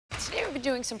have been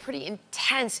doing some pretty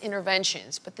intense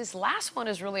interventions, but this last one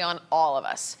is really on all of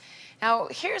us. Now,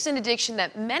 here's an addiction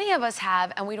that many of us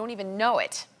have, and we don't even know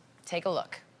it. Take a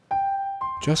look.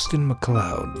 Justin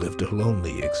McLeod lived a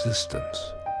lonely existence,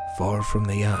 far from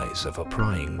the eyes of a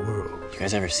prying world. You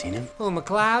guys ever seen him? Who,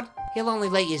 McLeod? He'll only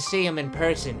let you see him in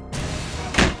person.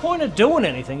 What's the point of doing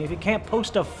anything if you can't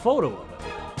post a photo of him?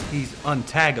 He's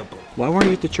untaggable. Why weren't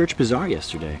you at the church bazaar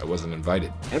yesterday? I wasn't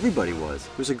invited. Everybody was.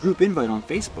 There's a group invite on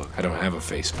Facebook. I don't have a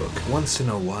Facebook. Once in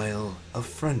a while, a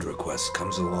friend request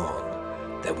comes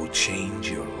along that will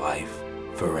change your life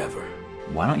forever.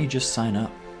 Why don't you just sign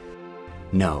up?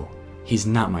 No, he's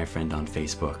not my friend on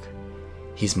Facebook.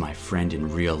 He's my friend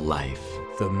in real life.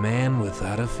 The man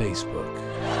without a Facebook.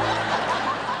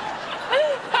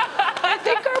 I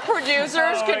think our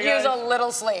producers could use a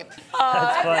little sleep.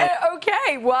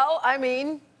 Okay, well, I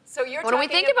mean, so you're what do we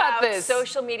talking think about this?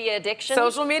 Social media addiction?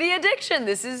 Social media addiction.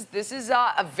 This is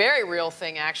a very real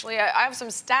thing, actually. I have some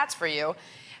stats for you.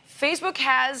 Facebook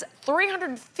has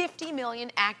 350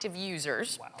 million active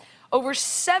users. Wow. Over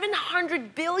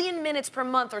 700 billion minutes per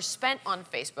month are spent on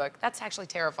Facebook. That's actually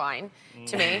terrifying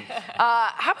to me.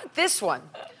 How about this one?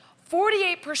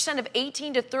 48% of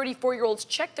 18 to 34-year-olds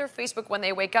check their Facebook when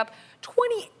they wake up.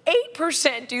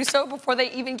 28% do so before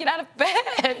they even get out of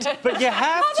bed. But you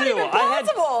have How's that to. even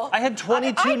possible? I had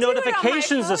 22 I do it on my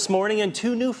notifications phone. this morning and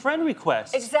 2 new friend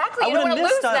requests. Exactly. You I don't would've want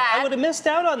to lose that. I would have missed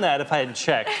out on that if I hadn't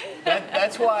checked.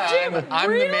 That's why I'm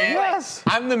really? the man. Yes.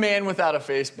 I'm the man without a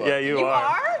Facebook. Yeah, you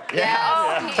are. Yeah.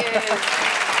 Oh, he is.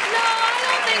 No, I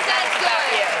don't think that's good.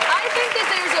 I think that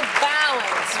there's a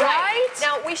balance, right?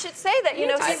 Now, we should say that, you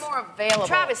know, to be more available.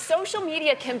 Travis, social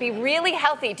media can be really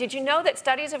healthy. Did you know that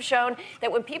studies have shown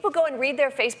that when people go and read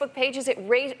their Facebook pages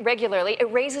regularly,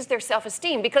 it raises their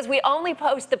self-esteem because we only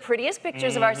post the prettiest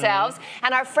pictures of ourselves,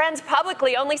 and our friends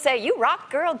publicly only say, "You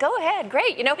rock, girl, go ahead,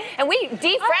 great," you know, and we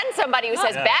defriend somebody who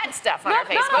says bad stuff on our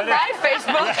Facebook. Not on my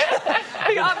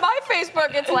Facebook. On my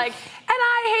Facebook, it's like, and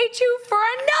I hate you for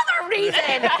another reason.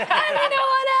 And you know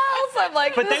what else? I'm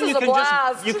like, But this then is a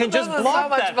blast. you can This just is so block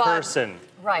much that fun. person.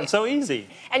 Right. It's so easy.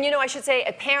 And you know, I should say,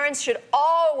 parents should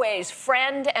always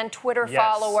friend and Twitter Yes.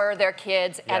 follower their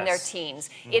kids and their Yes. teens.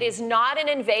 It is not an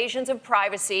invasion of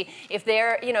privacy. If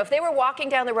they're, you know, if they were walking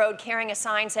down the road carrying a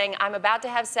sign saying, "I'm about to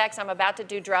have sex, I'm about to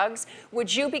do drugs,"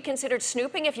 would you be considered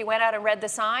snooping if you went out and read the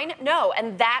sign? No,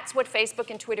 and that's what Facebook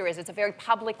and Twitter is. It's a very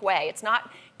public way. It's not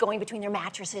going between their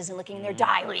mattresses and looking in their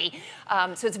diary.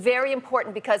 So it's very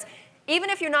important because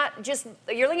even if you're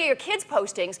looking at your kids'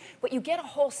 postings, but you get a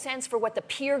whole sense for what the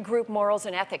peer group morals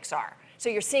and ethics are. So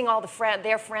you're seeing all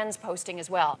their friends posting as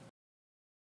well.